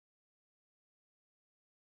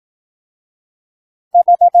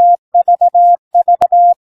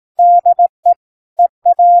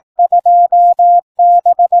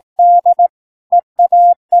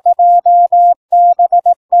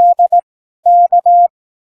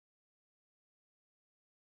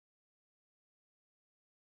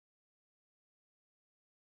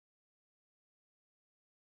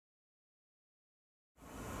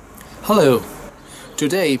Hello!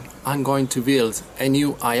 Today I'm going to build a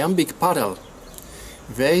new Iambic paddle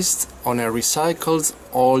based on a recycled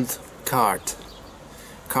old card.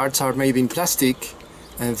 Cards are made in plastic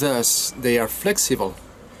and thus they are flexible.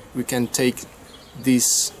 We can take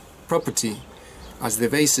this property as the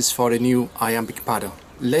basis for a new Iambic paddle.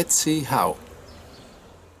 Let's see how.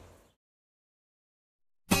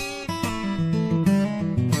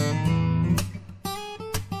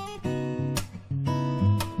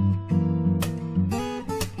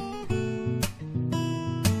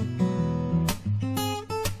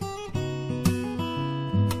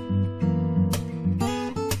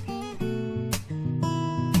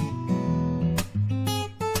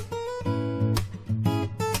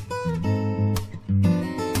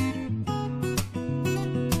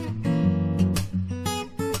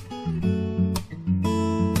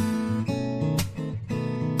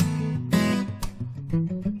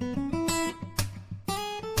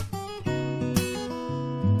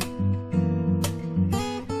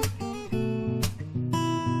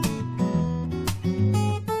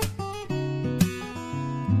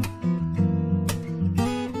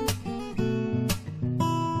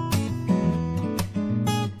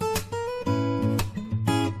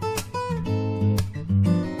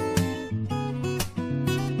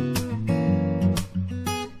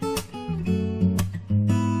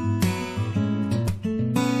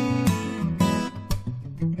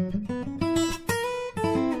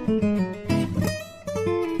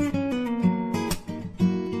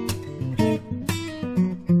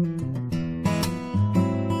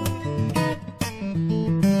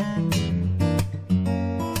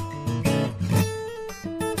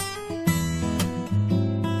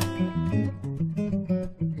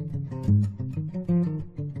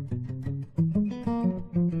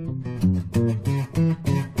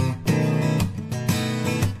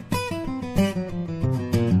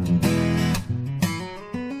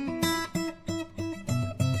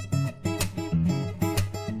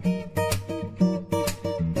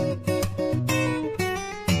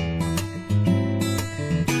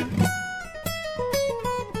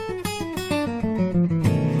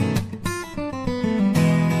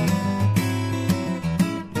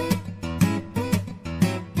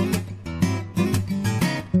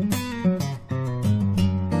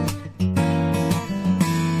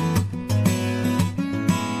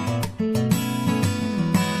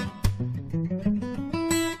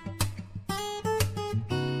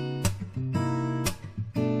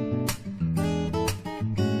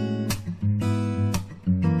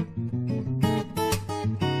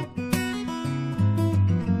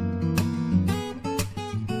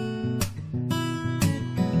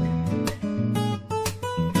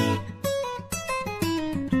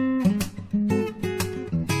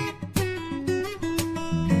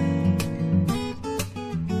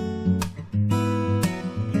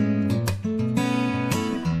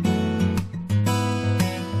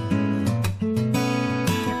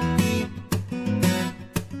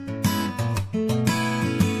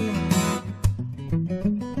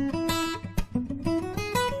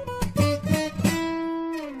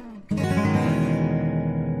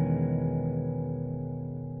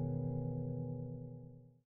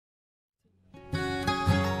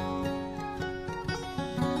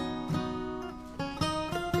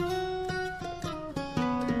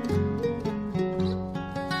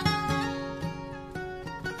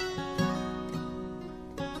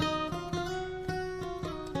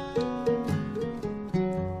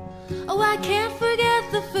 I can't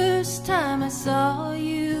forget the first time I saw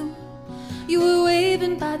you. You were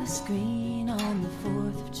waving by the screen on the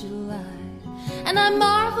 4th of July, and I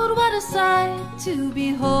marveled what a sight to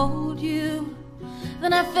behold you.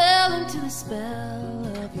 Then I fell into the spell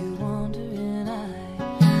of your wandering eye.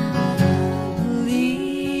 I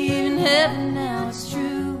believe in heaven now, it's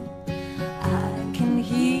true. I can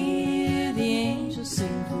hear the angels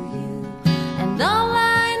sing for you, and all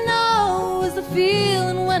I know is the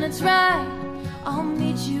feeling when it's right. I'll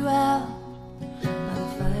meet you out by the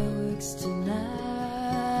fireworks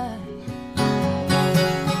tonight.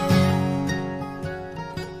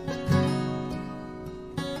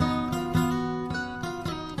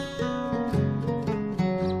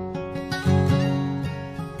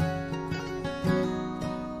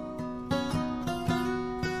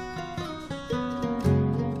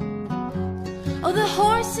 Oh, the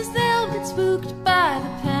horses, they'll get spooked by the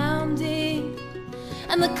pounding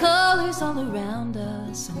and the colors all around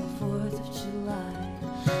us on the 4th of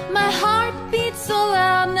July. My heart beats so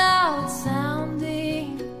loud now, it's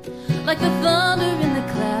sounding like the thunder in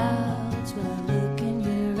the clouds when I look in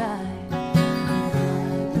your eyes.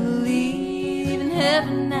 I believe in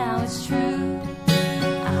heaven now, it's true.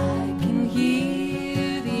 I can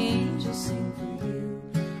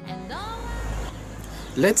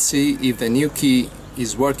Let's see if the new key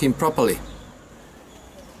is working properly.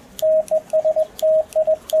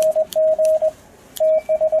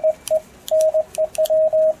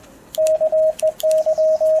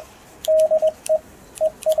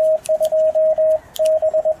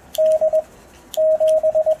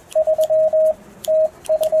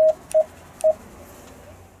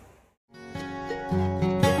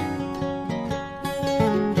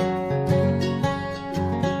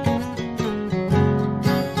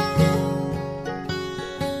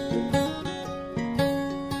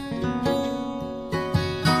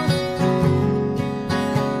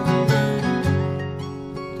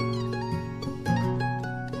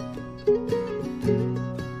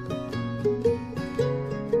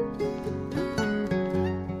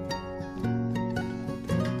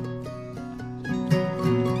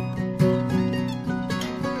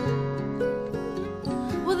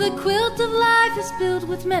 The quilt of life is built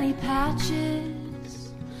with many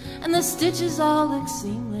patches, and the stitches all look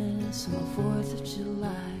seamless on the 4th of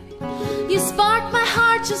July. You spark my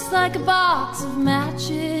heart just like a box of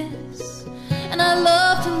matches, and I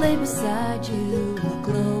love to lay beside you in the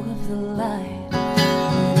glow of the light.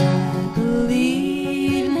 I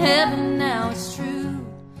believe in heaven now, it's true.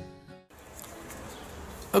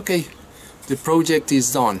 Okay, the project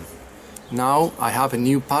is done. Now I have a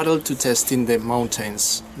new paddle to test in the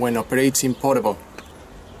mountains when operating portable.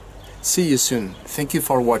 See you soon. Thank you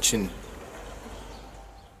for watching.